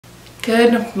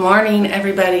Good morning,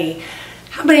 everybody.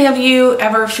 How many of you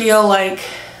ever feel like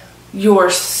your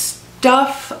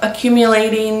stuff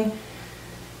accumulating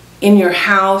in your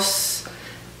house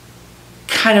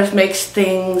kind of makes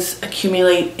things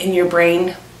accumulate in your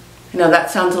brain? I know that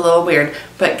sounds a little weird,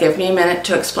 but give me a minute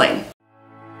to explain.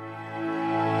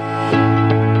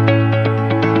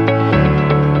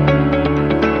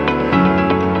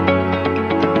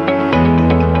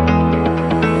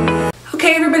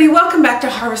 Welcome back to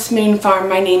Harvest Moon Farm.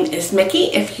 My name is Mickey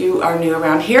if you are new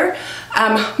around here.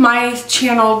 My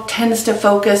channel tends to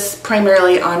focus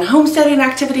primarily on homesteading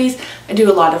activities. I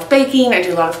do a lot of baking, I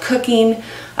do a lot of cooking.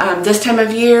 This time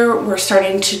of year we're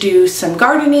starting to do some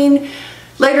gardening.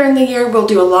 Later in the year we'll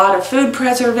do a lot of food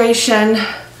preservation.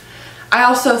 I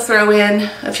also throw in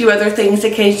a few other things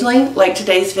occasionally, like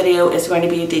today's video is going to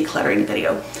be a decluttering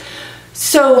video.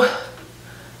 So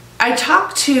I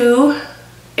talked to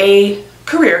a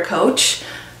career coach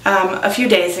a few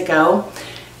days ago,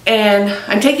 and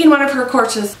I'm taking one of her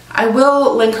courses. I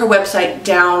will link her website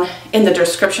down in the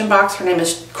description box. Her name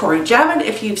is Corey Javid.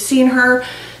 If you've seen her,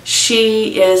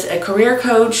 she is a career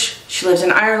coach. She lives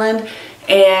in Ireland,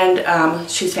 and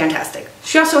she's fantastic.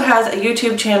 She also has a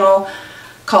YouTube channel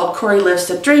called Corey Lives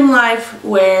the Dream Life,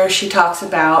 where she talks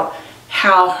about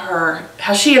how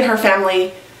she and her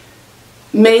family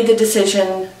made the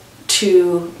decision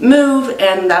to move,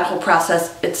 and that whole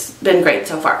process, it's been great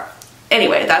so far.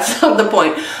 Anyway, that's not the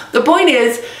point. The point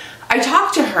is, I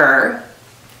talked to her,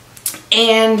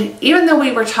 and even though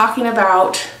we were talking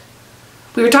about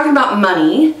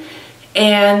money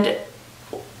and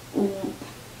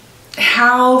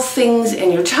how things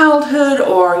in your childhood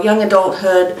or young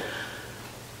adulthood,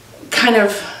 kind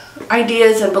of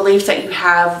ideas and beliefs that you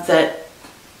have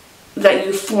that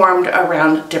you formed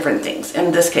around different things.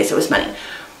 In this case, it was money.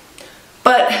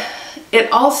 But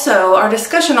our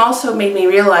discussion also made me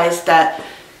realize that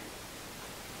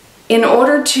in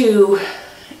order to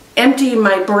empty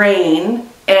my brain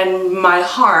and my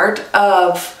heart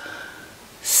of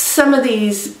some of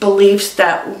these beliefs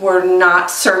that were not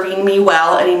serving me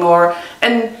well anymore,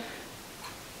 and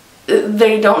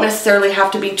they don't necessarily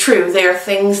have to be true, they are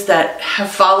things that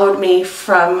have followed me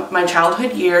from my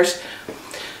childhood years,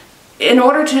 in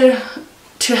order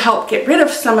to help get rid of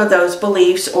some of those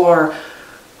beliefs or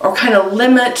kind of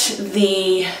limit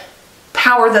the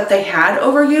power that they had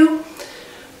over you,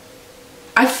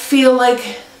 I feel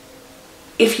like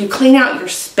if you clean out your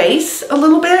space a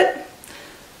little bit,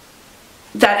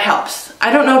 that helps.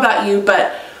 I don't know about you,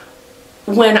 but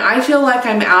when I feel like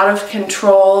I'm out of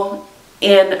control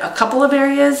in a couple of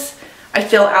areas, I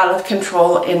feel out of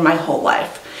control in my whole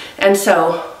life. And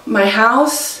so my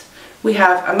house, we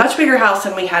have a much bigger house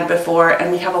than we had before,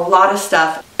 and we have a lot of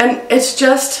stuff. And it's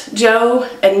just Joe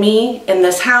and me in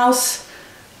this house.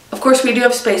 Of course, we do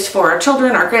have space for our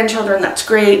children, our grandchildren, that's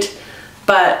great.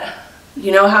 But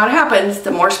you know how it happens. The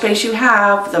more space you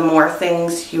have, the more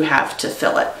things you have to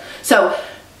fill it. So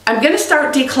I'm going to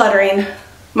start decluttering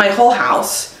my whole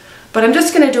house, but I'm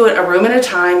just going to do it a room at a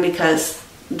time because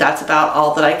that's about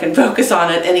all that I can focus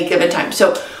on at any given time.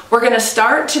 So we're going to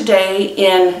start today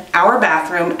in our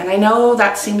bathroom, and I know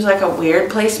that seems like a weird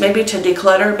place maybe to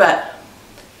declutter, but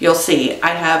you'll see I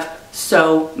have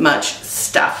so much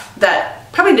stuff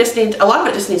that probably a lot of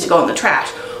it just needs to go in the trash,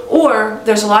 or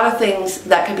there's a lot of things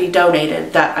that could be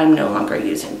donated that I'm no longer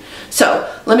using.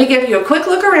 So let me give you a quick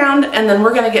look around, and then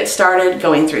we're going to get started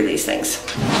going through these things.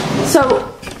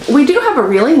 So we do have a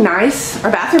really nice,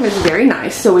 our bathroom is very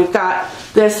nice. So we've got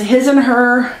this his and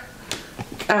her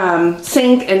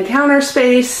sink and counter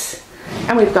space,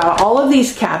 and we've got all of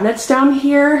these cabinets down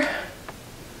here,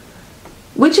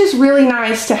 which is really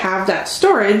nice to have that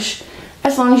storage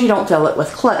as long as you don't fill it with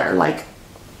clutter, like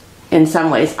in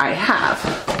some ways I have.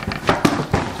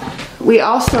 We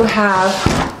also have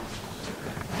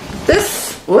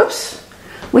this,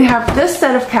 we have this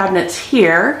set of cabinets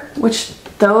here, which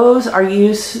those are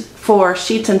used for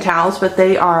sheets and towels, but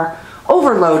they are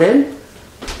overloaded.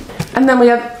 And then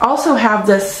we also have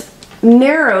this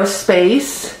narrow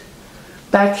space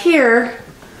back here,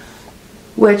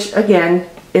 which again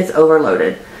is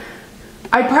overloaded.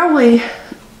 I probably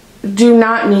do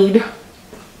not need,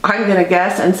 I'm gonna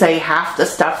guess and say, half the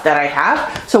stuff that I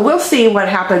have. So we'll see what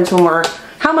happens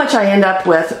how much I end up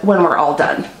with when we're all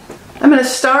done. I'm gonna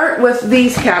start with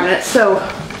these cabinets. So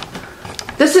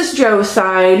this is Joe's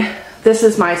side, this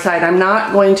is my side. I'm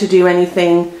not going to do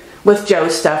anything with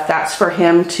Joe's stuff. That's for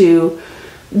him to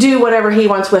do whatever he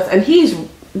wants with, and he's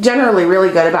generally really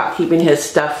good about keeping his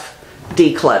stuff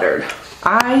decluttered.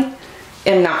 I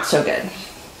am not so good.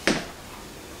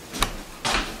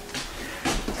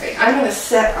 I'm going to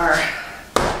set our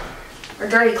or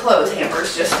dirty clothes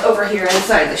hampers just over here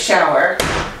inside the shower,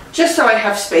 just so I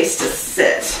have space to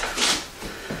sit.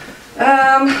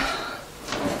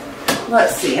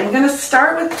 Let's see, I'm going to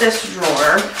start with this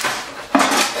drawer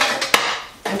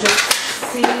and just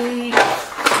see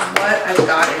what I've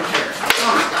got in here.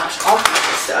 Oh my gosh, all kinds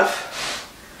of stuff.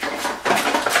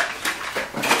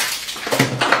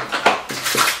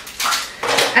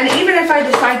 And even if I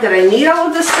decide that I need all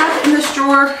of this stuff in this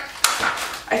drawer,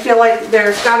 I feel like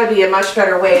there's got to be a much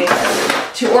better way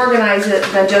to organize it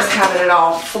than just having it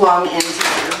all flung into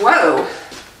here. Whoa!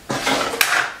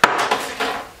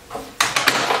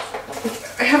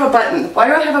 I have a button. Why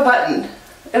do I have a button?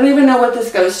 I don't even know what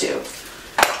this goes to.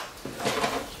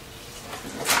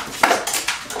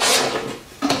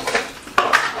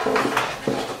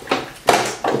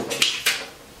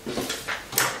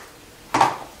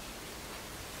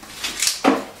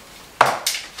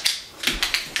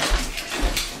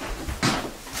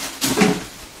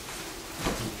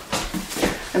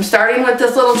 I'm starting with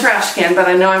this little trash can, but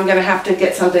I know I'm going to have to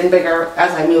get something bigger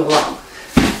as I move along.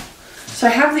 So I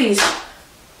have these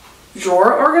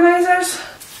drawer organizers,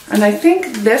 and I think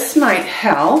this might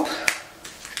help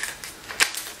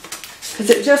because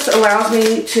it just allows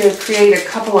me to create a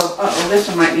couple of, uh-oh, this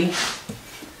one might be,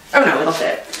 oh no, it'll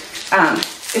fit.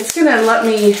 It's going to let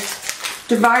me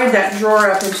divide that drawer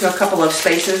up into a couple of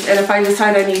spaces, and if I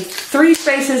decide I need 3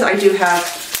 spaces, I do have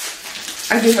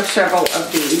several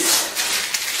of these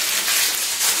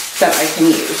that I can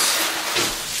use.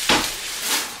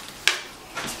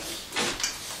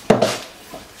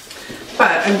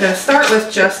 But I'm going to start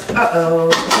with just, oh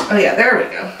yeah, there we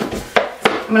go.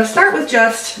 I'm going to start with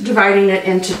just dividing it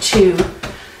into 2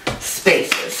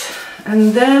 spaces.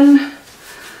 And then,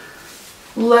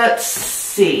 let's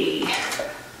see. I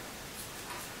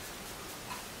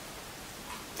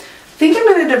think I'm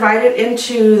going to divide it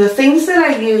into the things that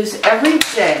I use every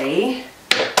day.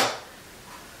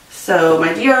 So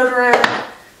my deodorant,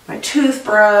 my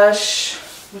toothbrush,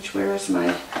 where is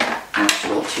my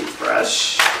actual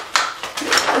toothbrush? Here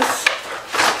it is.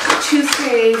 My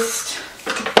toothpaste.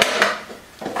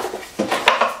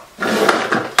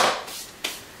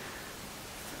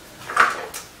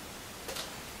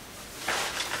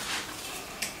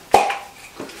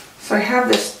 So I have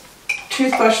this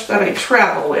toothbrush that I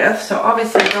travel with, so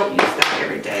obviously I don't use that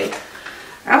every day.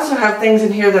 I also have things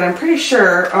in here that I'm pretty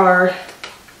sure are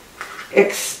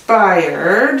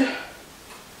expired.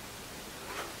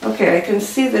 Okay, I can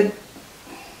see the,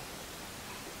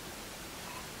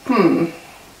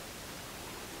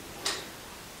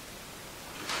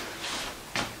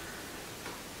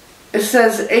 It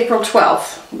says April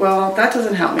 12th. Well, that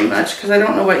doesn't help me much because I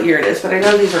don't know what year it is, but I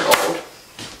know these are old.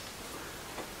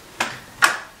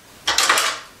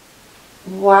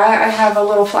 Why I have a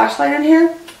little flashlight in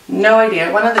here? No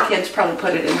idea. One of the kids probably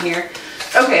put it in here.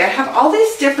 Okay, I have all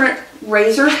these different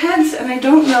razor heads, and I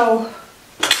don't know.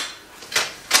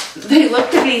 They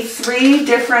look to be 3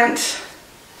 different,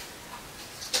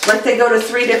 like they go to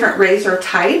 3 different razor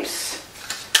types.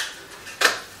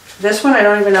 This one, I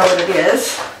don't even know what it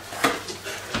is.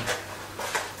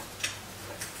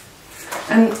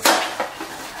 And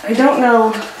I don't know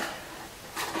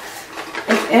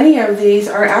if any of these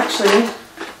are actually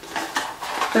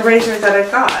the razors that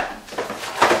I've got.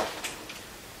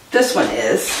 This one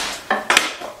is.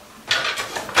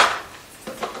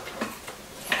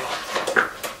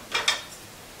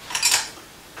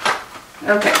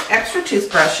 Okay, extra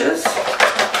toothbrushes.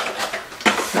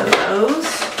 So those.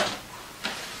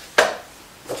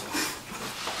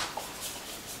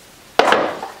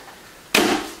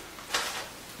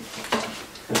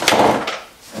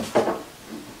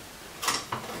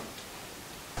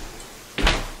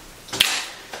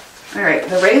 Alright,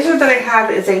 the razor that I have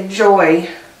is a Joy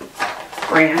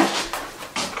brand.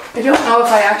 I don't know if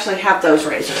I actually have those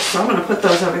razors, so I'm going to put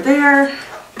those over there.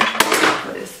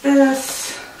 What is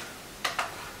this?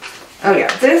 Oh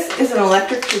yeah, this is an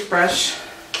electric toothbrush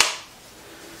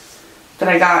that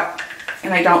I got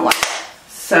and I don't like.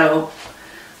 So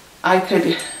I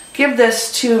could give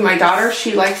this to my daughter.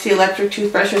 She likes the electric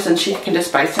toothbrushes and she can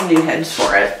just buy some new heads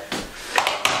for it.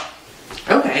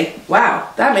 Okay,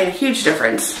 wow, that made a huge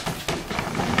difference.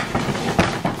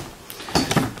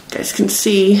 You guys can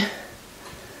see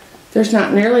there's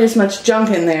not nearly as much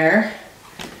junk in there,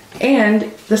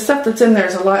 and the stuff that's in there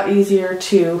is a lot easier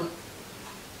to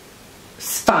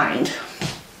find.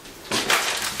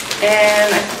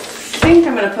 And I think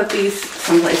I'm going to put these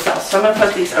someplace else, so I'm going to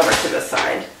put these over to the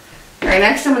side. Alright,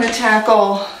 next I'm going to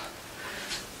tackle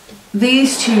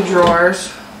these 2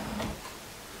 drawers.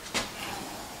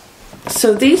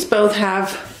 So these both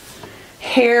have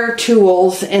hair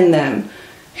tools in them.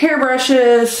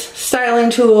 hairbrushes, styling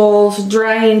tools,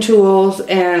 drying tools,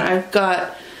 and I've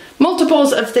got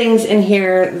multiples of things in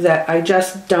here that I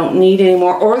just don't need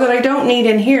anymore, or that I don't need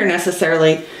in here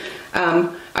necessarily.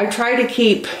 I try to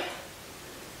keep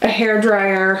a hair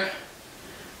dryer,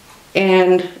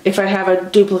 and if I have a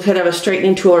duplicate of a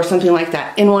straightening tool or something like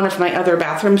that, in one of my other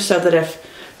bathrooms, so that if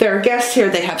there are guests here,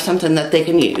 they have something that they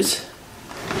can use.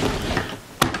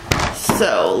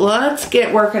 So let's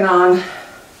get working on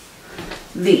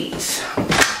these.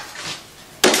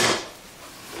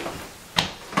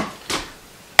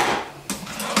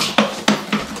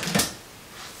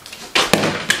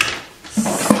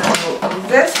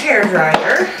 This hair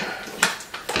dryer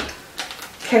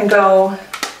can go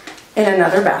in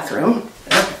another bathroom.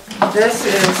 This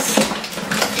is the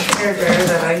hair dryer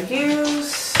that I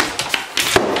use.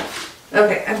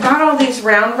 Okay, I've got all these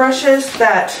round brushes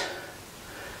that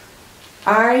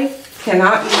I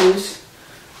cannot use.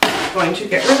 I'm going to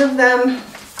get rid of them.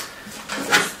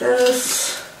 What is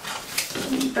this?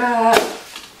 That.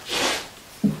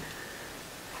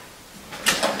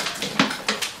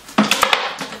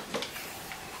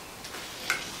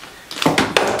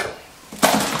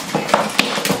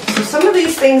 Some of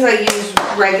these things I use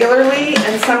regularly,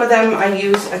 and some of them I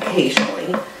use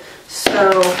occasionally.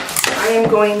 So I am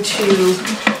going to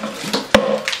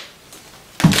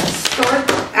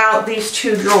sort out these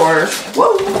two drawers,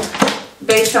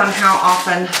 based on how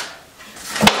often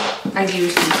I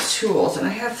use these tools. And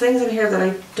I have things in here that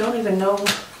I don't even know.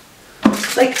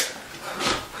 Like,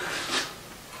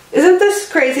 isn't this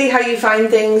crazy how you find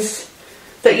things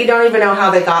that you don't even know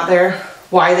how they got there?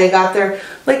 Why they got there.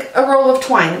 Like a roll of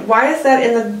twine. Why is that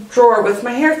in the drawer with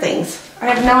my hair things? I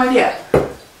have no idea.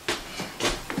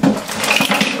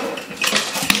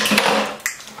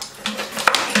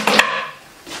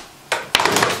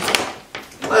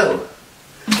 Whoa.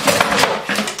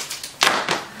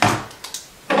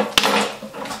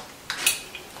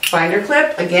 Binder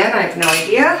clip. Again, I have no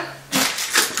idea.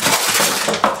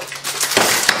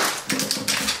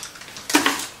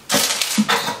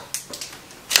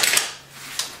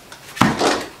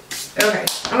 Okay,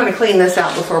 I'm going to clean this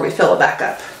out before we fill it back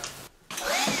up.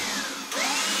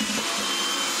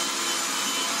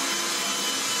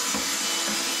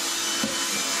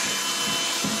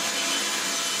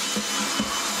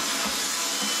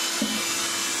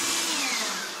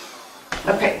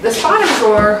 Okay, this bottom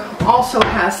drawer also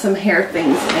has some hair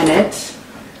things in it,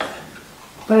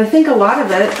 but I think a lot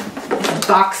of it is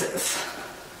boxes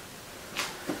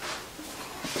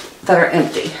that are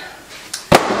empty.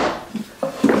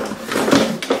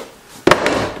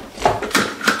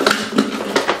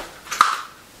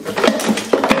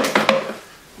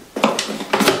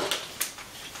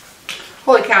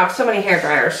 Holy cow, so many hair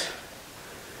dryers.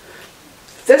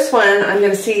 This one, I'm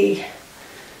going to see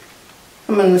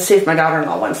if my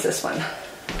daughter-in-law wants this one.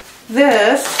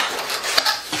 This,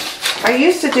 I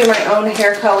used to do my own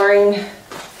hair coloring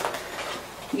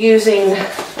using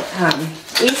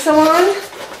e-salon,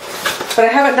 but I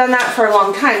haven't done that for a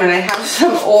long time, and I have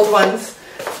some old ones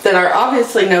that are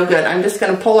obviously no good. I'm just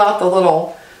going to pull out the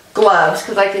little gloves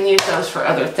because I can use those for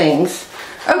other things.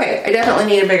 Okay, I definitely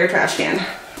need a bigger trash can.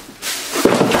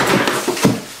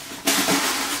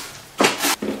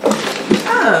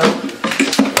 Oh,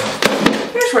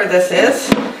 here's where this is.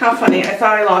 How funny, I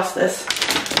thought I lost this.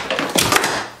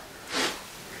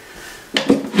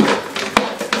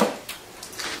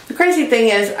 The crazy thing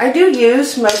is, I do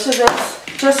use most of this,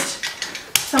 just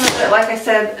some of it, like I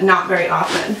said, not very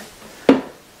often.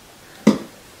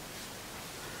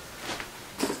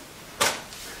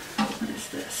 What is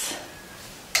this?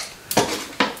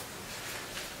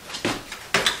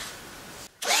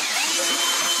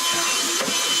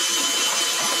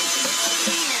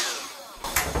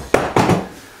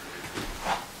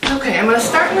 Okay, I'm going to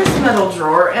start in this middle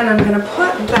drawer, and I'm going to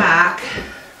put back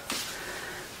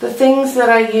the things that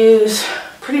I use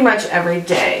pretty much every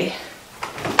day.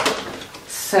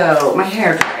 So, my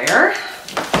hair dryer,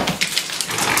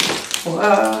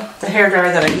 the hair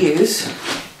dryer that I use,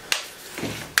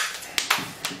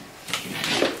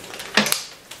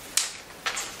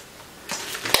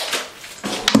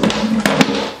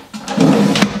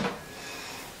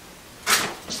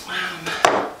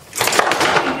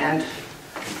 and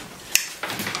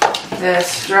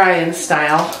this dry and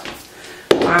style.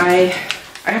 I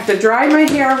have to dry my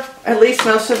hair at least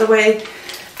most of the way,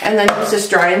 and then use this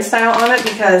dry and style on it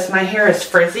because my hair is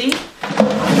frizzy,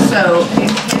 so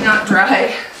it cannot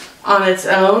dry on its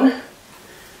own.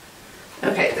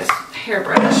 Okay, this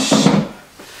hairbrush.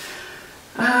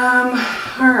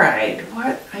 Alright,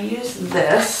 what? I use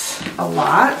this a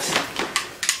lot.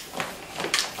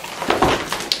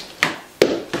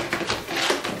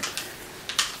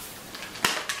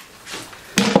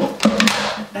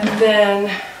 then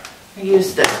I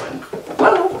use this one.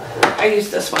 Whoa, I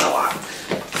use this one a lot.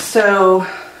 So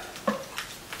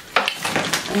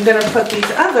I'm going to put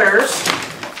these others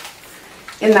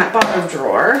in that bottom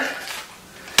drawer.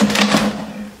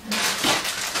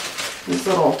 These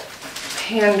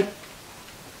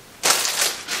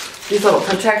little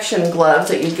protection gloves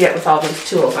that you get with all these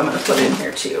tools I'm going to put in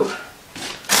here too.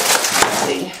 Let's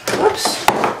see. Whoops.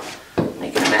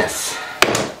 Making a mess.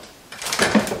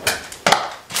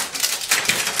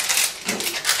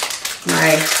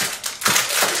 My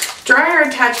dryer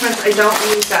attachments I don't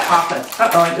use that often.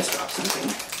 Uh-oh, I just dropped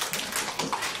something.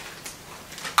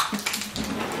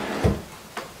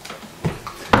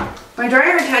 My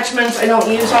dryer attachments I don't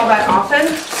use all that often,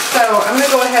 so I'm going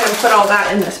to go ahead and put all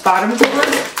that in this bottom drawer.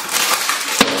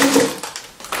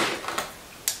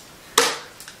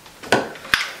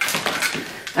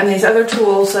 And these other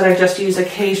tools that I just use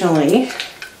occasionally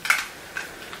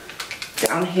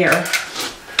down here,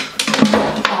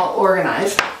 all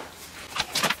organized.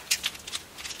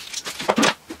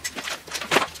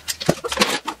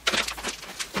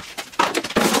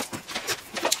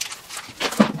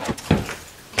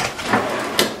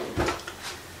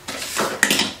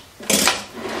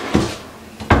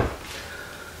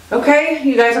 Okay,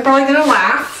 you guys are probably going to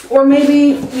laugh, or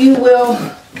maybe you will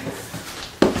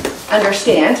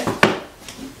understand.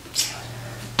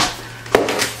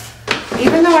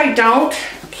 Even though I don't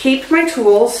keep my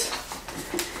tools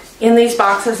in these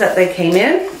boxes that they came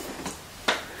in,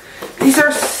 these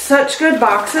are such good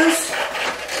boxes.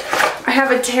 I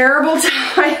have a terrible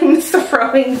time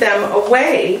throwing them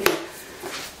away,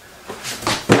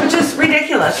 which is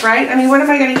ridiculous, right? I mean, what am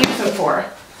I going to use them for?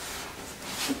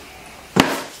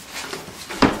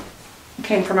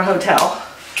 Came from a hotel.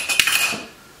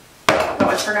 Oh,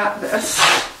 I forgot this.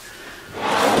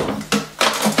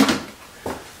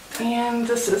 And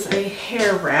this is a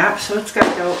hair wrap, so it's got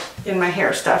to go in my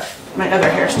hair stuff, my other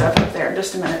hair stuff up there.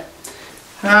 Just a minute.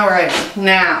 All right,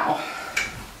 now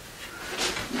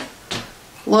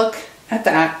look at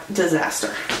that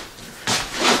disaster.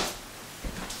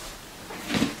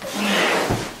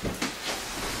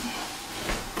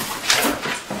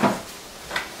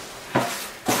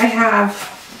 I have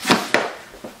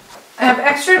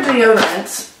extra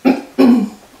deodorants.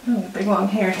 Oh, big long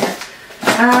hair here.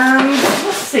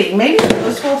 Let's see, maybe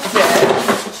this will fit.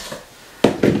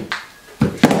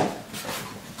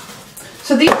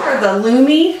 So these are the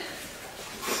Lumi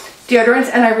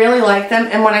deodorants, and I really like them.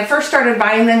 And when I first started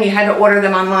buying them, you had to order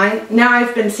them online. Now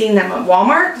I've been seeing them at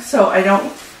Walmart, so I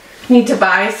don't need to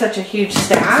buy such a huge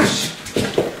stash.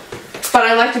 But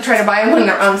I like to try to buy them when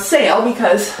they're on sale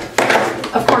because,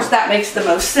 of course, that makes the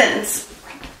most sense.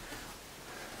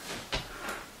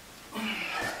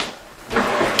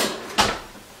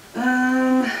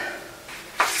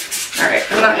 Alright,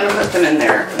 I'm not going to put them in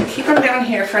there. I'm going to keep them down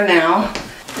here for now.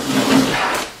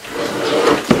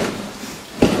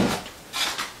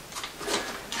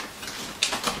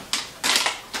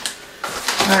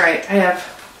 Alright, I have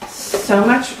so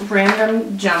much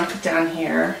random junk down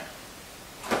here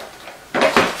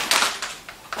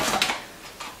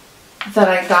that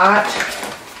I got.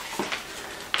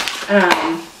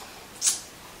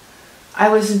 I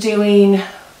was doing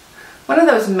one of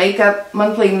those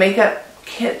monthly makeup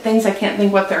kit things. I can't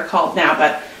think what they're called now,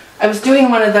 but I was doing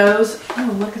one of those.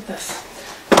 Oh, look at this.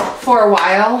 For a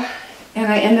while,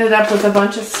 and I ended up with a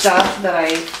bunch of stuff that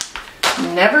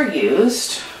I never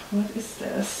used. What is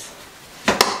this?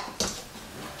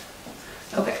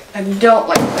 Okay, I don't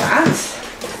like that.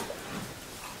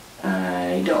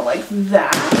 I don't like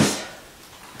that.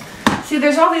 See,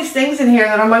 there's all these things in here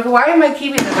that I'm like, why am I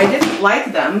keeping them? I didn't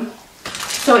like them,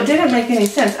 so it didn't make any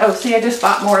sense. Oh, see, I just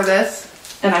bought more of this,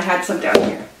 and I had some down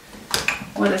here.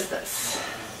 What is this?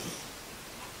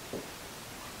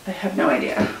 I have no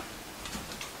idea.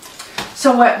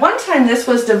 So at one time, this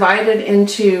was divided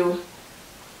into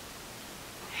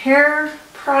hair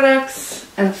products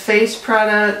and face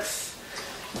products.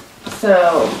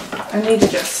 So I need to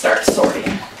just start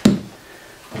sorting.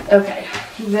 Okay,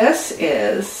 this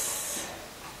is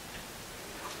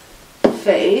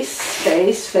face.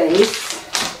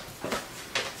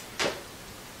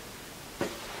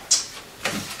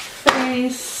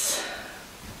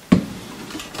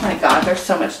 My God, there's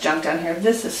so much junk down here.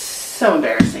 This is so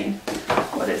embarrassing.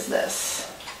 What is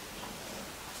this?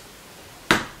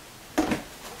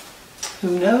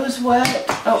 Who knows what?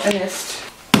 Oh, I missed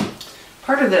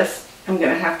part of this. I'm going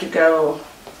to have to go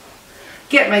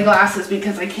get my glasses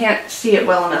because I can't see it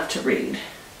well enough to read.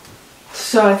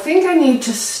 So I think I need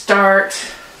to start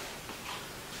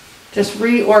just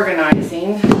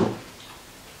reorganizing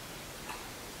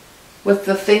with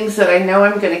the things that I know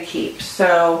I'm going to keep.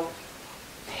 So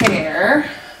hair,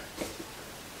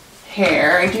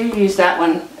 I do use that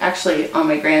one actually on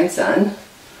my grandson.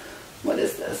 What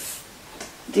is this?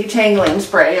 Detangling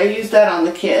spray. I use that on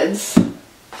the kids.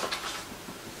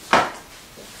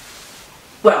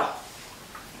 Well,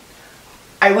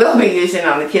 I will be using it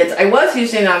on the kids. I was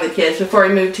using it on the kids before I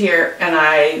moved here, and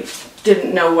I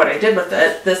didn't know what I did with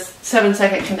it. This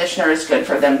 7-second conditioner is good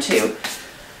for them too.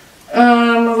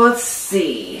 Let's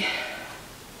see.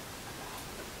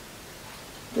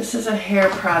 This is a hair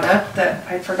product that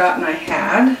I'd forgotten I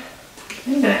had.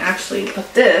 I'm going to actually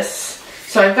put this.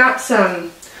 So I've got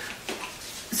some,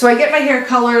 so I get my hair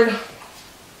colored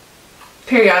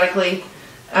periodically.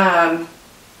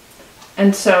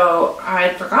 And so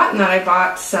I'd forgotten that I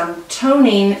bought some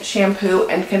toning shampoo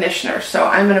and conditioner. So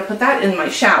I'm going to put that in my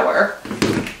shower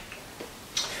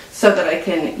so that I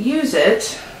can use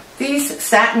it. These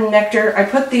Satin Nectar, I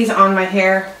put these on my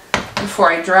hair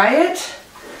before I dry it.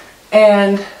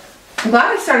 And I'm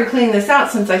glad I started cleaning this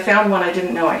out since I found one I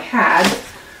didn't know I had.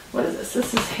 What is this?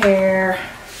 This is hair.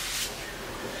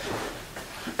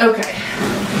 Okay.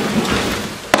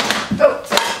 Oh.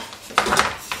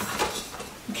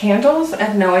 Candles? I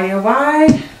have no idea why.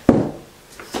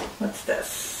 What's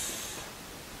this?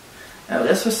 Oh,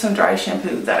 this was some dry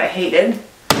shampoo that I hated.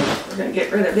 We're going to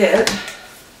get rid of it.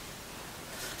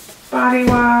 Body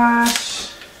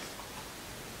wash.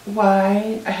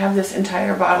 Why? I have this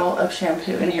entire bottle of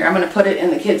shampoo in here. I'm going to put it in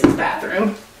the kids'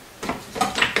 bathroom.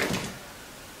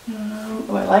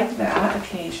 Oh, I like that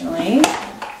occasionally.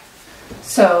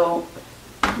 So,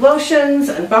 lotions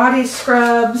and body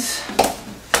scrubs.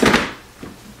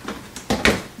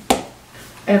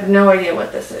 I have no idea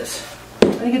what this is.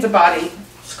 I think it's a body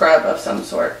scrub of some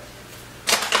sort.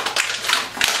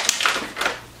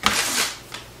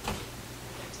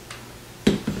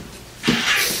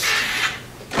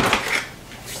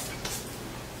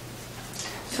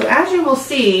 So as you will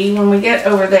see when we get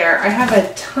over there, I have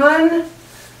a ton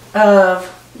of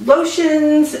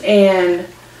lotions and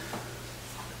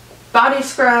body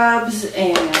scrubs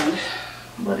and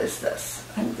what is this?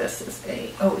 I think this is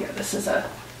a, oh yeah, this is a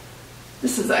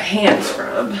hand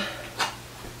scrub.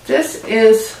 This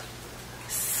is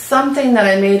something that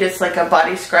I made. It's like a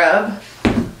body scrub.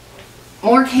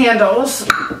 More candles.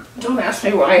 Don't ask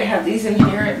me why I have these in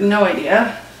here. I have no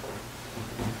idea.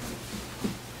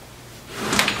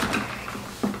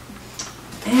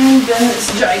 And then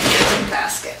this gigantic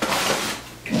basket.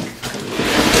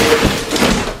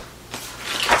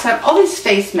 So I have all these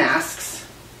face masks.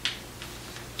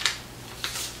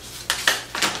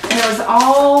 And it was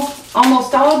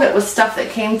almost all of it was stuff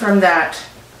that came from that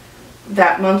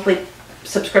monthly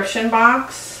subscription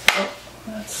box. Oh,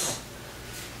 that's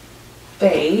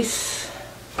face.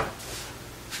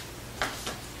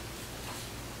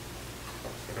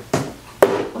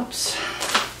 Whoops.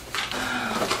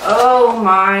 Oh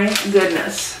my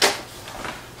goodness.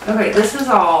 Okay, this is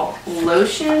all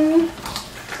lotion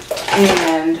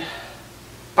and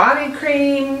body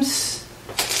creams.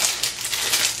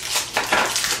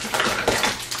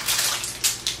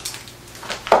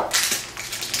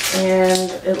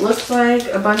 And it looks like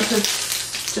a bunch of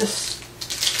just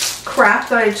crap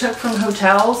that I took from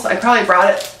hotels. I probably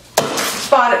brought it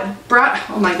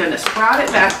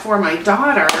back for my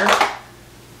daughter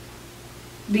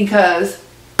because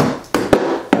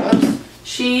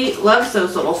she loves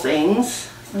those little things.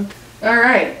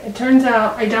 Alright, it turns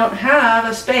out I don't have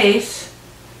a space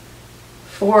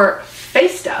for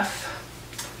face stuff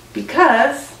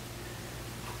because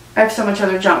I have so much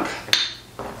other junk.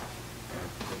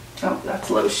 Oh, that's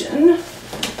lotion.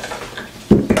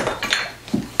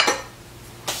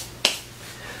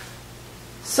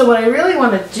 So what I really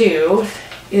want to do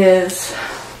is,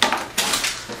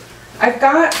 I've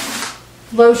got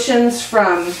lotions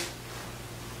from,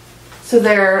 so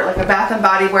they're like a Bath and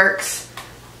Body Works.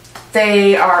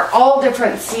 They are all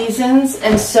different seasons,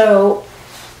 and so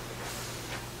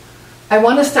I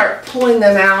want to start pulling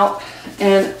them out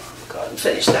and go and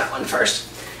finish that one first.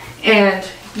 And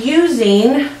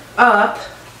using up,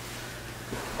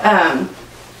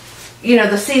 you know,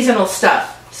 the seasonal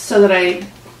stuff so that I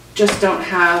just don't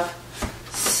have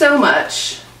so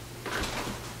much.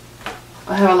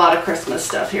 I have a lot of Christmas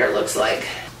stuff here, it looks like.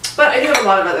 But I do have a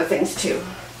lot of other things too.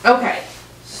 Okay,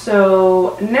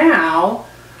 so now,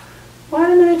 what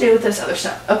am I going to do with this other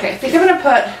stuff? Okay, I think I'm going to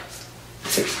put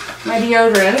my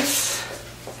deodorants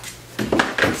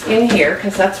in here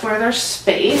because that's where there's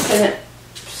space and it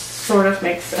sort of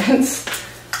makes sense.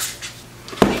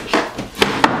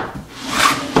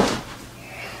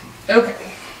 Okay.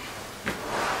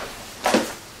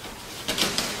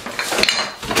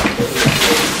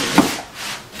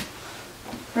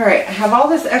 Alright, I have all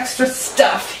this extra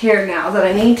stuff here now that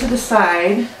I need to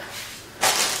decide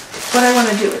what I want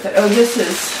to do with it. Oh, this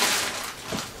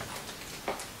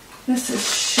is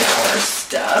shower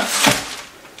stuff.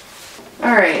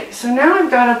 Alright, so now I've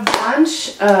got a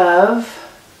bunch of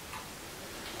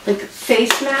like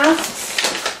face masks.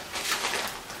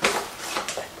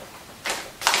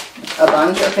 A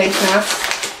bunch of face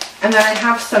masks. And then I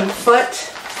have some foot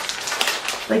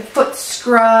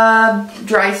scrub,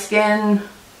 dry skin,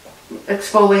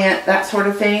 exfoliant, that sort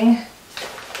of thing.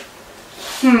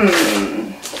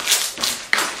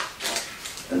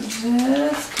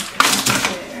 This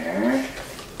there.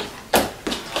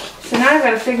 So now I've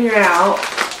got to figure out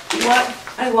what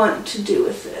I want to do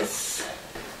with this.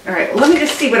 Alright, well, let me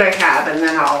just see what I have and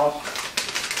then I'll...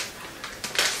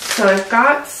 So I've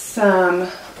got some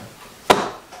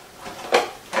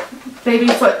baby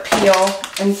foot peel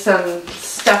and some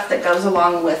stuff that goes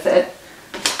along with it.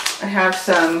 I have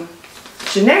some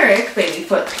generic baby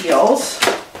foot peels.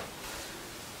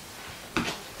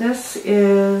 This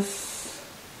is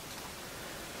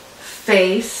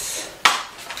face.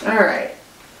 Alright.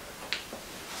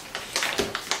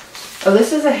 Oh,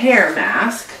 this is a hair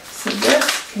mask. So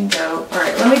this can go.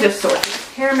 Alright, let me just sort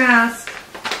this. Hair mask.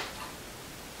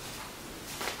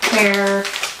 Hair.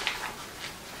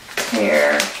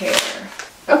 Hair. Hair.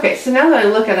 Okay, so now that I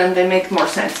look at them, they make more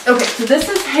sense. Okay, so this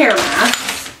is hair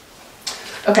masks.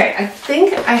 Okay, I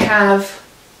think I have,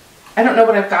 I don't know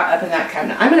what I've got up in that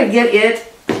cabinet. I'm going to get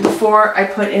it before I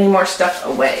put any more stuff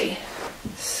away.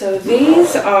 So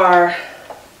these are,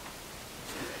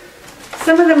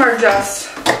 some of them are just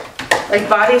like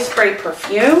body spray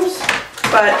perfumes,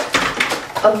 but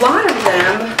a lot of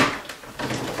them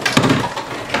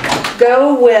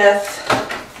go with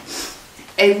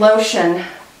a lotion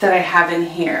that I have in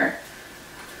here.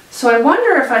 So I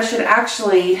wonder if I should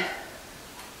actually,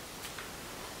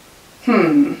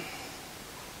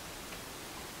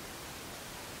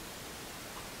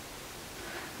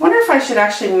 wonder if I should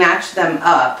actually match them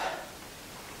up.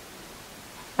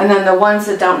 And then the ones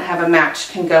that don't have a match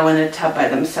can go in a tub by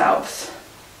themselves.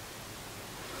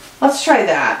 Let's try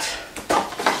that.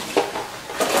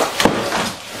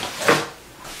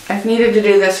 I've needed to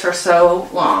do this for so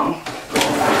long.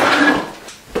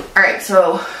 Alright,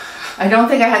 so I don't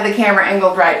think I had the camera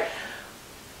angled right.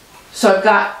 So I've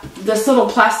got this little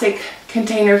plastic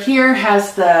container here,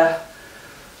 has the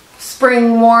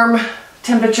spring warm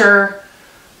temperature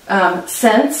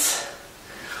scents.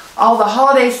 All the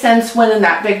holiday scents went in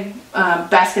that big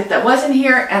basket that wasn't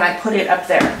here, and I put it up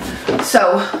there.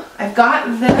 So I've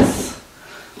got this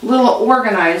little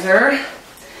organizer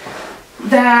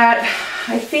that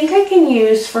I think I can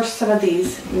use for some of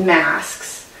these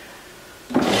masks.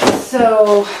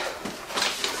 So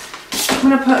I'm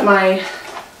going to put my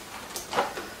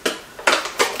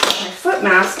foot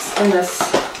masks in this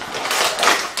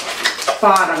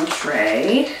bottom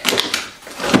tray.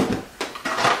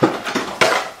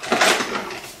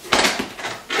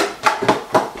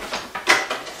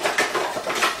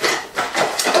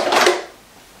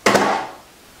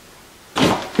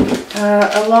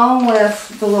 Along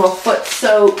with the little foot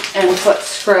soap and foot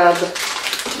scrub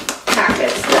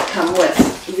packets that come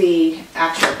with the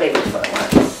actual baby foot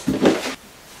ones.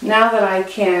 Now that I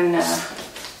can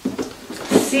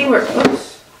see where,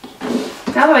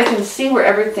 now that I can see where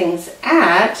everything's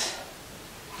at,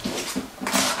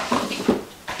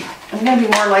 I'm going to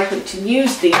be more likely to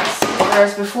use these.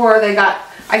 Whereas before I got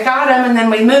them and then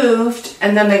we moved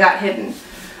and then they got hidden.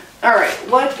 Alright,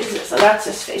 what is this? So that's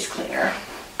just face cleaner.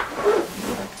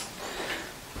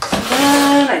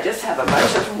 Then I just have a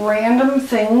bunch of random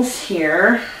things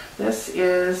here. This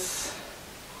is,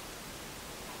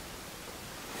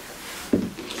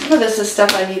 some of this is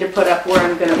stuff I need to put up where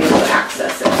I'm going to be able to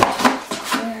access it.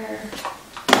 There.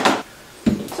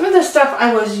 Some of this stuff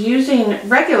I was using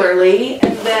regularly,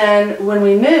 and then when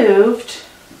we moved,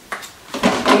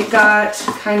 it got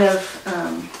kind of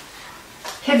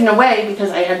hidden away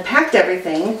because I had packed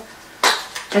everything.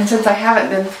 And since I haven't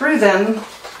been through them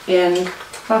in,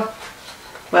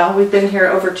 well, we've been here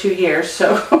over 2 years,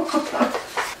 so.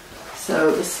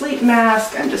 So the sleep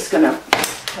mask, I'm just going to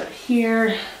put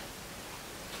here.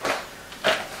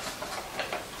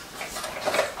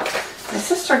 My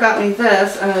sister got me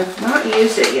this, and I've not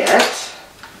used it yet.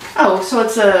 Oh, so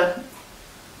it's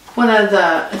one of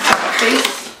the, it's like a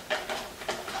face,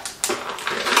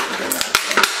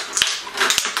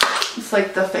 it's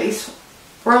like the face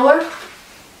roller.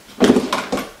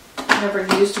 Never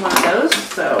used one of those,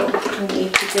 so I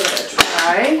need to give it a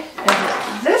try.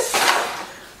 And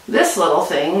this little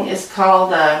thing is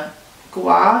called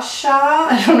gua sha.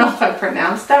 I don't know if I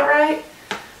pronounced that right,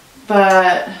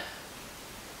 but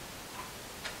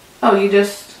oh, you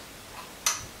just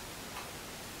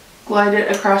glide it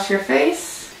across your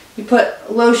face. You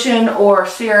put lotion or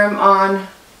serum on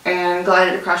and glide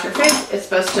it across your face. It's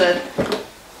supposed to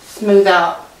smooth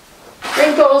out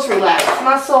wrinkles, relax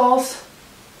muscles.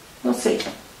 We'll see.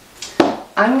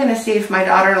 I'm gonna see if my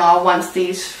daughter-in-law wants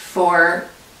these for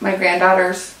my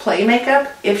granddaughter's play makeup.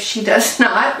 If she does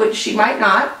not, which she might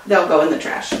not, they'll go in the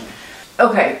trash.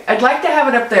 Okay, I'd like to have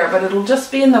it up there, but it'll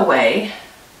just be in the way.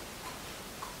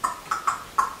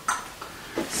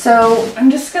 So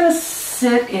I'm just gonna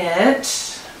sit it.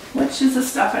 Which is the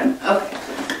stuff in? Okay.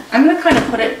 I'm gonna kind of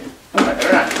put it, or not do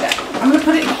that. I'm gonna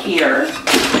put it here.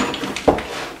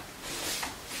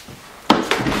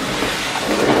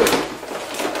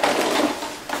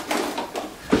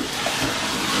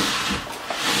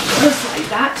 Slide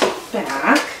that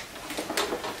back.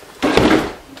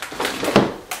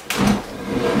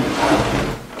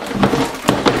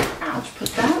 Ouch, put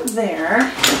that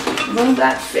there. Will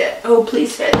that fit? Oh,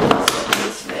 please fit.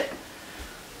 Please fit.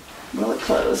 Will it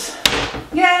close?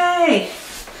 Yay!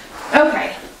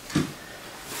 Okay.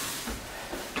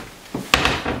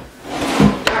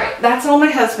 Alright, that's all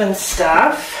my husband's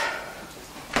stuff.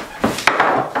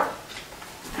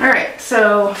 Alright,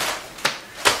 so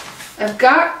I've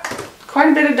got quite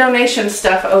a bit of donation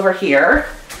stuff over here.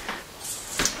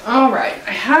 Alright,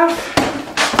 I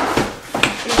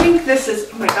think this is,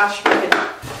 oh my gosh, I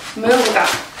can move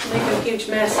without making a huge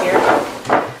mess here.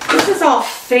 This is all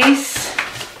face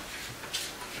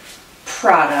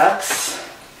products.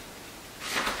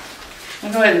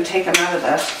 I'll go ahead and take them out of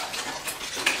the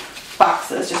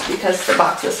boxes just because the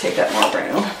boxes take up more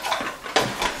room.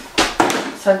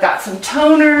 So I've got some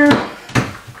toner.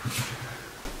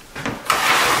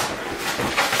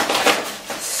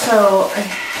 So I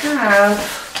have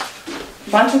a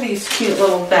bunch of these cute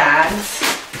little bags.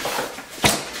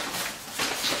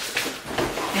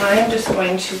 And I'm just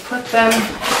going to put them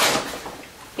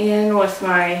in with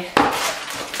my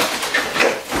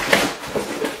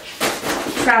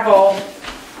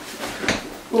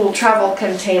little travel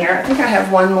container. I think I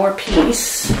have one more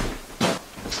piece.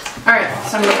 Alright,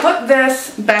 so I'm going to put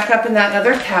this back up in that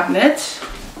other cabinet.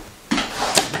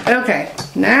 Okay,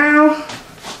 now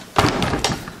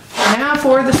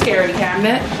for the scary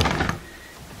cabinet.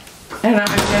 And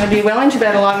I'm going to be willing to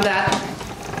bet a lot of that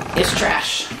is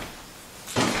trash.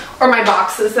 Or my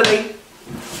boxes that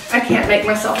I can't make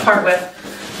myself part with.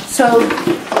 So,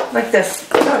 like this.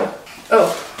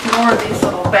 Oh, more of these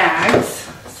little bags.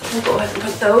 So we'll go ahead and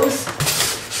put those.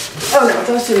 Oh no,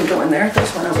 those didn't go in there.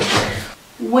 There's one over here.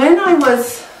 When I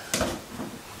was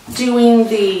doing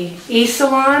the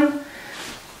e-salon,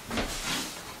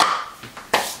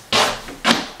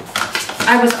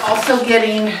 I was also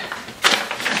getting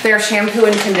their shampoo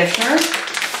and conditioner,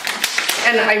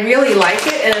 and I really like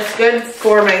it, and it's good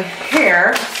for my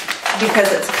hair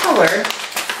because it's colored.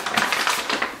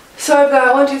 So I've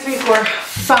got 1, 2, 3, 4,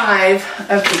 5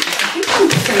 of these. I think I'm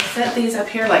just going to set these up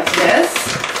here like this.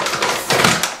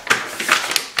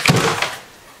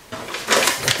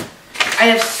 I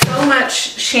have so much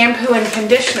shampoo and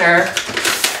conditioner,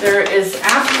 there is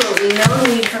absolutely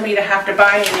no need for me to have to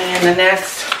buy any in the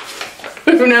next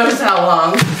who knows how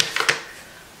long.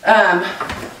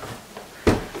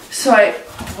 So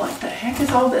what the heck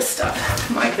is all this stuff?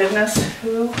 My goodness,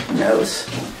 who knows?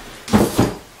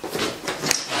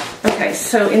 Okay,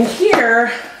 so in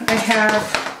here I have,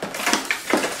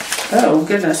 oh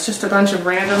goodness, just a bunch of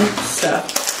random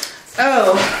stuff.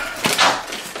 Oh,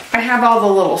 I have all the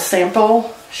little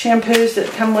sample shampoos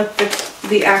that come with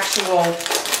the actual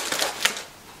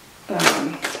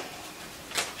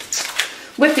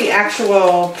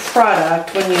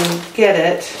product when you get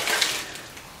it,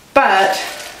 but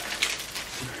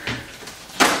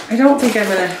I don't think I'm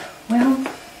gonna, well,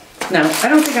 no, I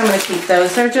don't think I'm gonna keep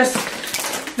those.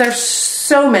 There's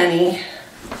so many,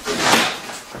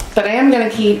 but I am gonna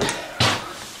keep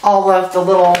all of the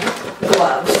little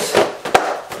gloves.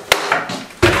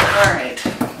 Alright,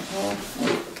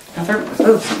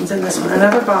 oh, something's in this one,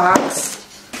 another box.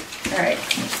 Alright,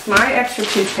 my extra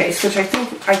toothpaste, which I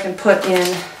think I can put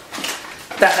in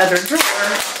that other drawer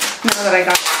now that I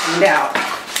got it cleaned out.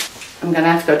 I'm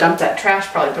gonna have to go dump that trash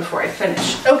probably before I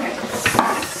finish. Okay,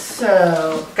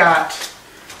 so got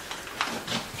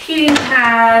heating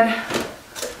pad,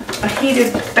 a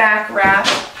heated back wrap.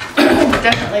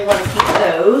 Definitely want to keep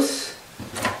those.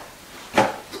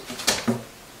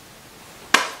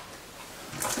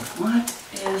 What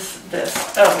is this?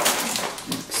 Oh,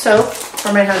 soap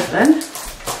for my husband.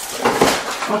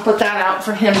 I'll put that out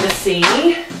for him to see.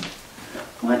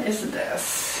 What What is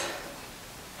this?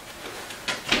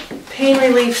 Pain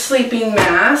relief sleeping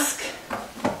mask.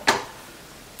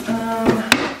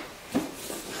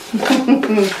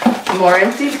 More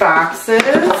empty boxes.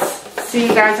 See,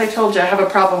 guys, I told you I have a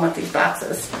problem with these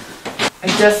boxes. I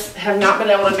just have not been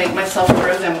able to make myself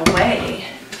throw them away.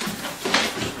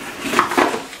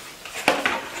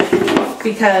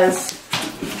 Because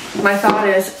my thought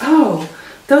is, oh,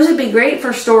 those would be great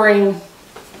for storing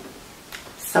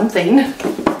something.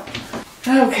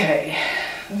 Okay,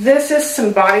 this is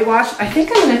some body wash. I think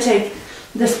I'm going to take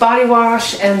this body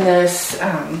wash and this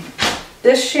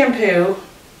this shampoo.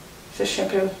 Is this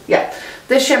shampoo? Yeah,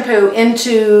 this shampoo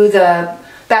into the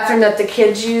bathroom that the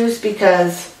kids use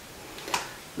because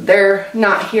they're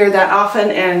not here that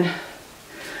often, and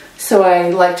so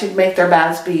I like to make their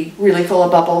baths be really full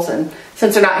of bubbles, and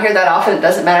since they're not here that often, it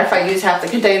doesn't matter if I use half the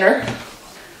container.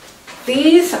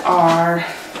 These are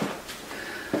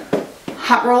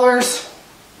hot rollers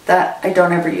that I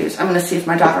don't ever use. I'm going to see if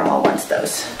my daughter-in-law wants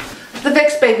those. The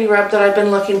Vicks Baby Rub that I've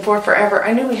been looking for forever.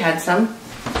 I knew we had some.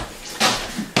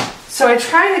 So I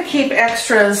try to keep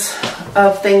extras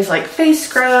of things like face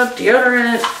scrub,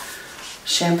 deodorant,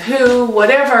 shampoo,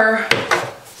 whatever.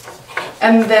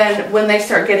 And then when they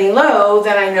start getting low,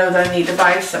 then I know that I need to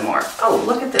buy some more. Oh,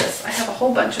 look at this. I have a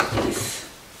whole bunch of these.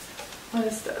 What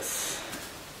is this?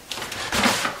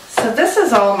 So this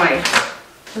is all my,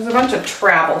 there's a bunch of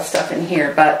travel stuff in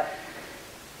here, but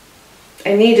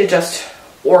I need to just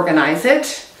organize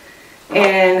it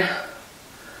and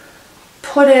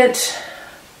put it,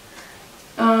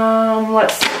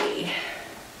 let's see.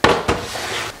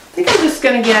 I think I'm just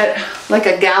going to get like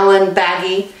a gallon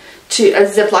baggie, a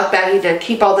Ziploc baggie to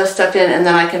keep all this stuff in, and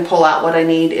then I can pull out what I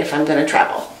need if I'm going to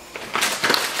travel.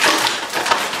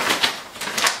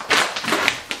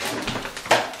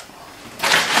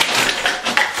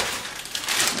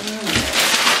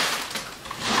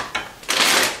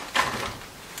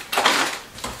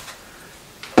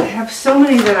 I have so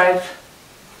many that I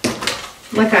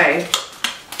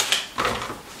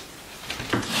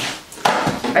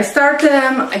start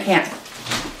them, I can't.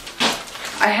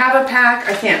 I have a pack,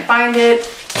 I can't find it,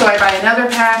 so I buy another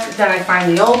pack, then I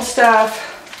find the old stuff.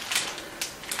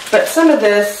 But some of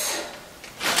this,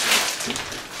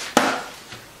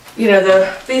 you know,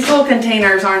 these little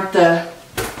containers aren't the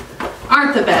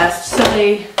best, so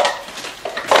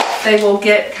they will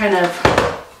get kind of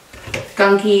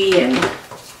gunky and,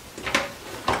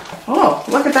 oh,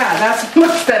 look at that. That's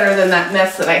much better than that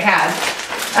mess that I had.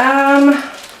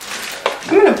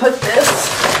 I'm going to put this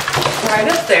right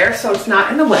up there so it's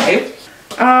not in the way.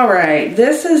 Alright,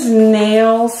 this is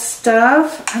nail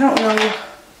stuff. I don't know.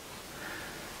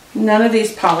 None of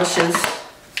these polishes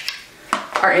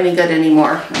are any good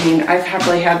anymore. I mean, I've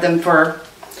happily had them for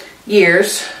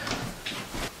years.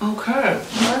 Okay,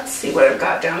 let's see what I've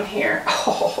got down here.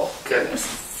 Oh, goodness.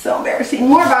 So embarrassing.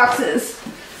 More boxes.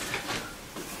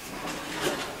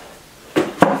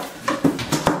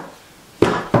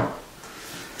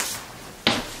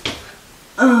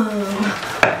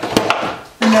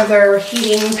 Another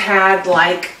heating pad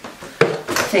like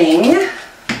thing.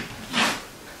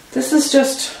 This is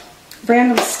just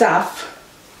random stuff,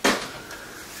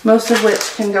 most of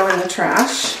which can go in the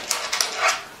trash.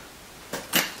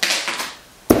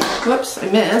 Whoops, I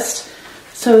missed.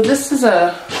 So this is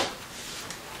a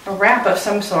wrap of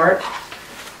some sort.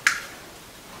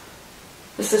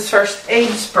 This is first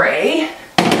aid spray.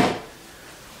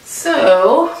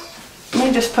 So let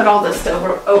me just put all this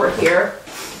over here.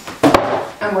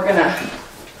 And we're gonna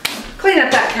clean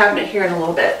up that cabinet here in a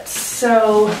little bit.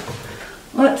 So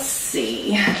let's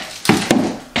see. I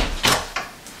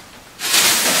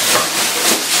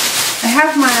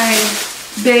have my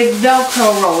big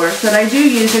Velcro rollers that I do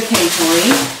use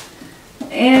occasionally.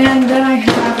 And then I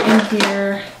have in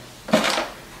here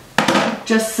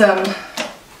just some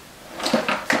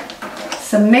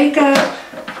makeup,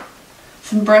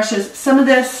 some brushes. Some of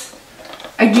this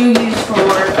I do use for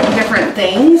different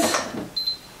things.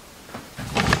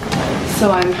 So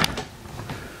I'm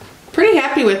pretty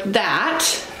happy with that.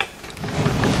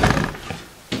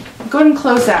 Go ahead and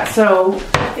close that. So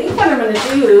I think what I'm going to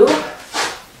do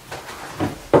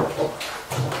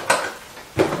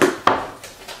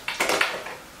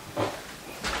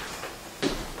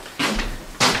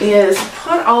is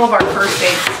put all of our first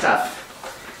aid stuff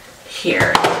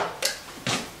here.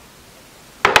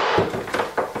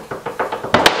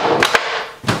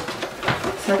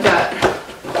 So I've got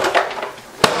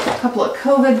a couple of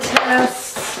COVID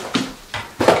tests.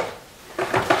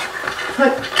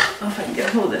 Oh, if I can get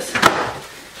a hold of this.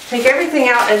 Take everything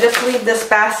out and just leave this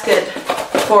basket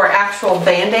for actual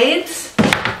Band-Aids.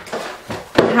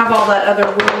 have all that other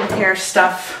wound care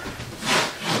stuff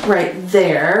right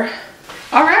there.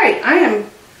 All right, I am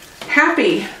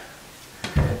happy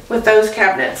with those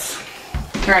cabinets.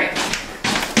 All right,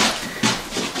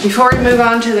 before we move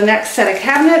on to the next set of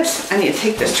cabinets, I need to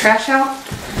take this trash out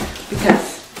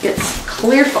because it's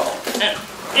clear full.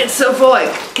 It's so full I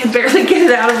can barely get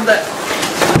it out of the,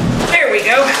 there we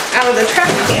go, out of the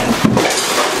trash can.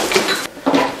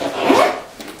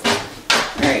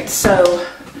 All right, so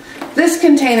this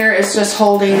container is just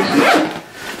holding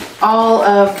all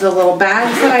of the little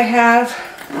bags that I have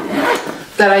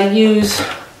that I use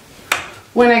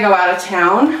when I go out of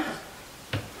town.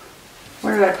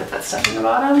 Where did I put that stuff in the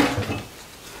bottom?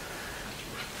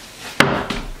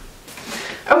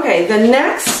 Okay, the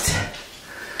next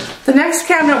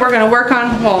cabinet we're going to work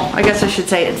on, well, I guess I should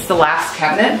say it's the last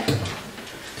cabinet,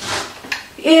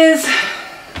 is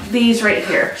these right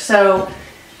here. So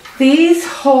these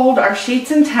hold our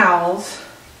sheets and towels,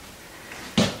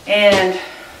 and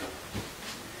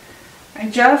I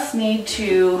just need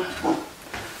to,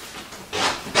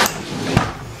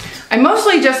 I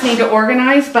mostly just need to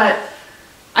organize, but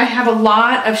I have a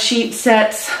lot of sheet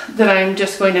sets that I'm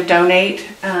just going to donate.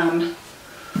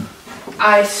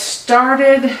 I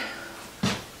started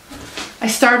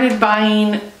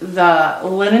buying the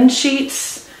linen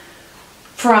sheets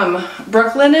from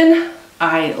Brooklinen.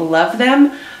 I love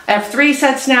them. I have 3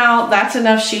 sets now. That's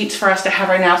enough sheets for us to have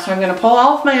right now. So I'm going to pull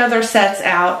all of my other sets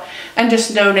out and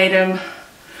just donate them.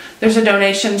 There's a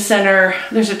donation center.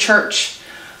 There's a church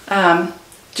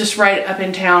just right up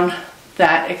in town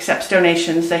that accepts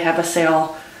donations. They have a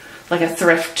sale, like a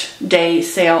thrift day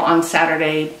sale on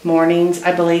Saturday mornings,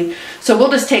 I believe. So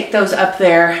we'll just take those up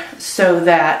there so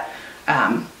that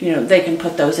you know, they can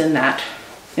put those in that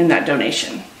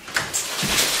donation.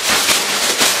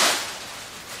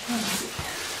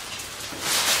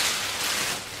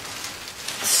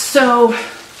 So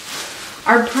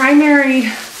our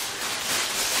primary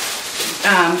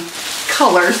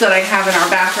colors that I have in our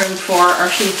bathrooms for our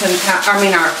sheets and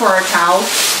for our towels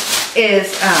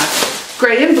is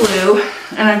gray and blue,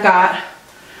 and I've got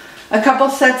a couple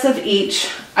sets of each.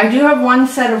 I do have one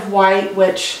set of white,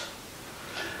 which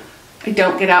I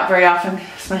don't get out very often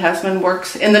because my husband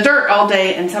works in the dirt all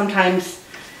day, and sometimes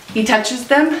he touches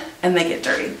them and they get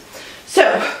dirty.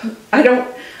 So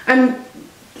I'm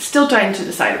still trying to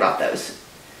decide about those.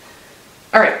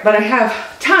 All right, but I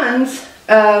have tons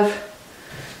of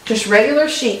just regular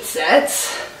sheet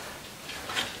sets.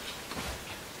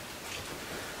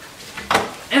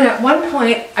 And at one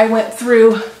point I went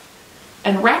through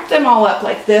and wrapped them all up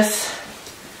like this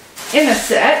in a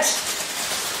set.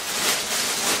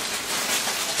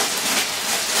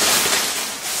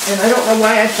 And I don't know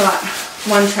why I thought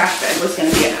one trash bag was going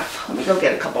to be enough. Let me go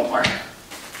get a couple more.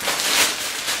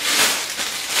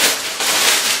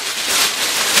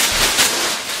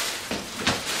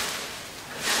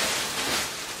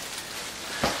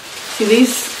 See,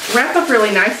 these wrap up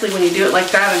really nicely when you do it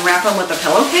like that and wrap them with a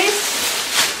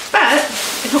pillowcase, but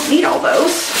I don't need all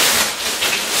those.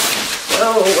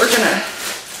 So we're gonna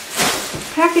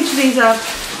package these up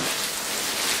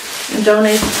and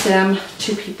donate them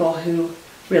to people who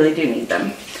really do need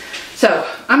them. So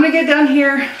I'm gonna get down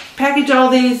here, package all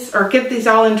these, or get these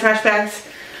all in trash bags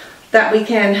that we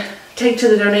can take to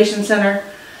the donation center,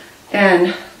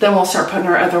 and then we'll start putting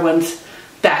our other ones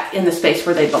back in the space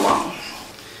where they belong.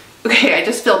 Okay, I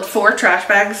just filled 4 trash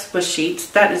bags with sheets.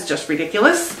 That is just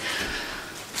ridiculous.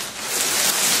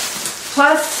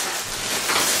 Plus,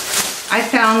 I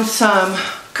found some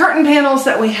curtain panels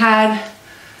that we had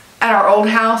at our old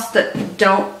house that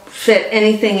don't fit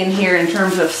anything in here in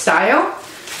terms of style.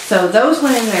 So those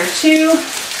went in there too.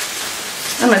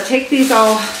 I'm going to take these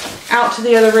all out to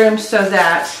the other room so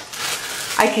that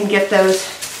I can get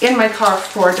those in my car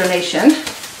for donation.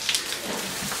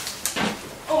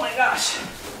 Oh my gosh.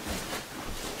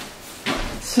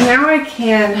 So now I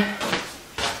can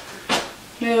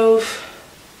move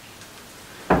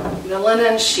the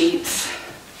linen sheets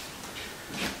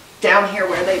down here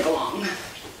where they belong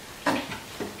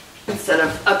instead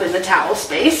of up in the towel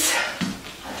space.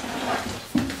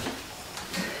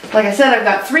 Like I said, I've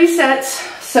got 3 sets,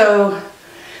 so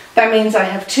that means I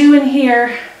have 2 in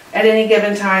here at any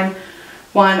given time,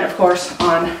 1 of course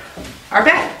on our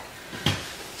bed.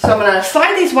 So I'm going to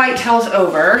slide these white towels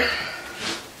over.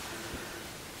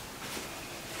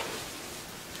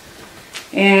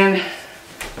 And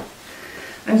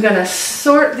I'm going to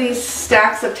sort these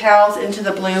stacks of towels into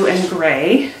the blue and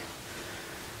gray.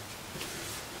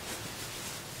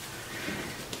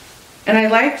 And I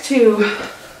like to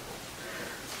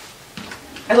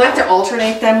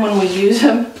alternate them when we use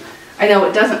them. I know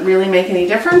it doesn't really make any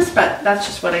difference, but that's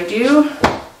just what I do.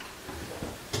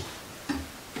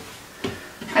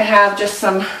 I have just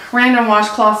some random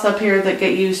washcloths up here that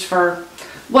get used for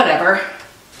whatever.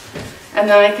 And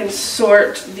then I can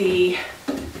sort the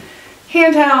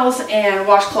hand towels and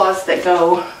washcloths that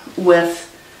go with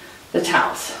the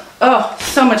towels. Oh,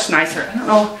 so much nicer. I don't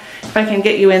know if I can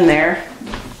get you in there.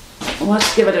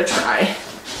 Let's give it a try.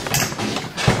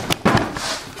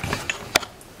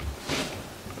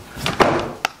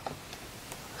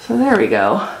 So there we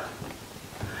go.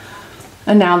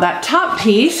 And now that top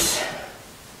piece,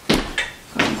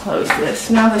 I'll close this.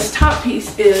 Now this top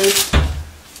piece is,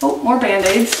 oh, more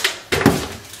Band-Aids.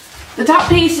 The top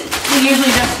piece, we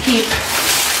usually just keep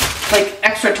like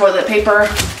extra toilet paper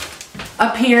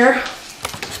up here.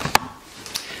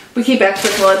 We keep extra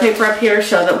toilet paper up here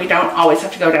so that we don't always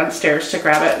have to go downstairs to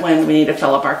grab it when we need to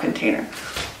fill up our container.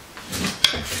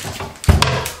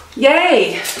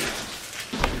 Yay!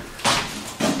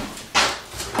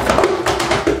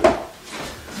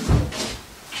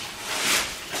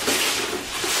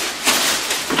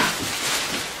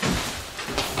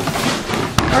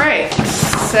 Alright,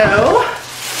 so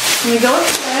I'm going to go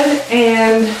ahead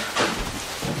and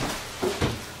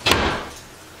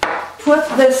put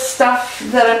this stuff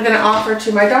that I'm going to offer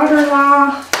to my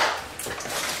daughter-in-law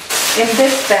in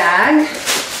this bag.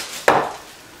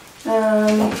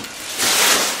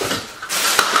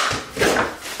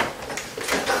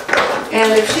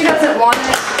 And if she doesn't want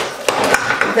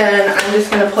it, then I'm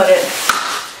just going to put it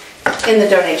in the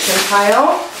donation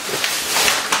pile.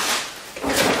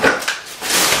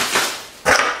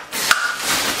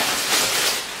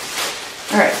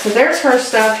 Alright, so there's her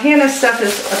stuff. Hannah's stuff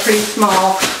is a pretty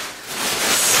small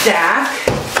stack.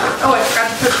 Oh, I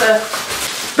forgot to put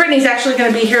the... Brittany's actually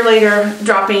going to be here later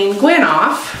dropping Gwen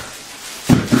off.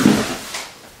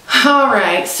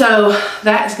 Alright, so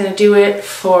that is going to do it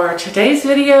for today's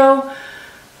video.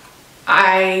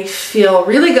 I feel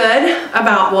really good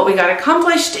about what we got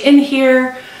accomplished in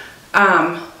here.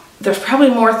 There's probably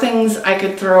more things I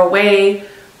could throw away,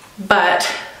 but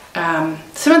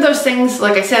some of those things,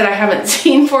 like I said, I haven't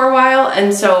seen for a while,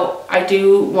 and so I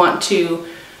do want to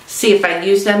see if I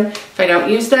use them. If I don't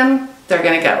use them, they're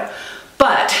gonna go.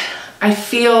 But I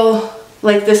feel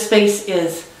like this space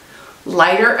is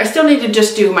lighter. I still need to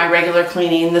just do my regular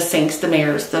cleaning, the sinks, the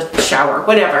mirrors, the shower,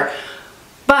 whatever.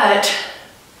 But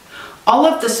all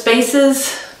of the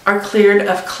spaces are cleared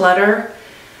of clutter.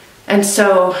 And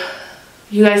so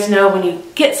you guys know when you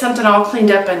get something all cleaned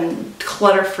up and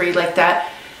clutter-free like that,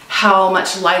 how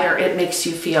much lighter it makes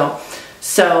you feel.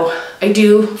 So I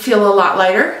do feel a lot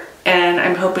lighter, and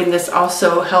I'm hoping this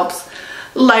also helps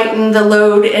lighten the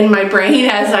load in my brain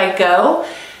as I go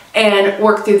and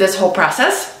work through this whole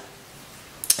process.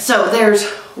 So there's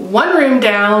one room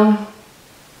down,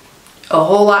 a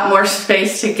whole lot more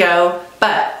space to go,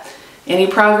 but any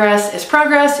progress is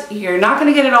progress. You're not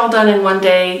going to get it all done in one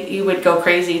day. You would go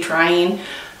crazy trying.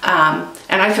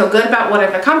 And I feel good about what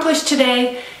I've accomplished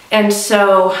today. And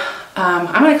so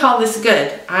I'm going to call this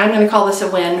good. I'm going to call this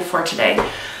a win for today.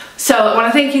 So I want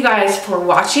to thank you guys for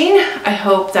watching. I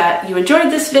hope that you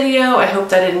enjoyed this video. I hope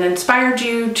that it inspired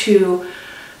you to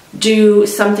do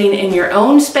something in your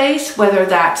own space, whether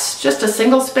that's just a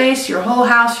single space, your whole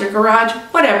house, your garage,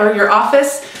 whatever, your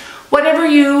office, whatever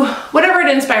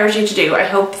it inspires you to do. I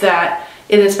hope that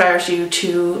it inspires you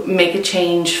to make a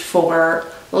change for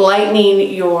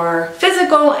lightening your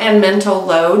physical and mental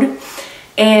load.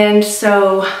 And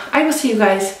so I will see you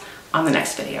guys on the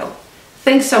next video.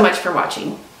 Thanks so much for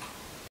watching.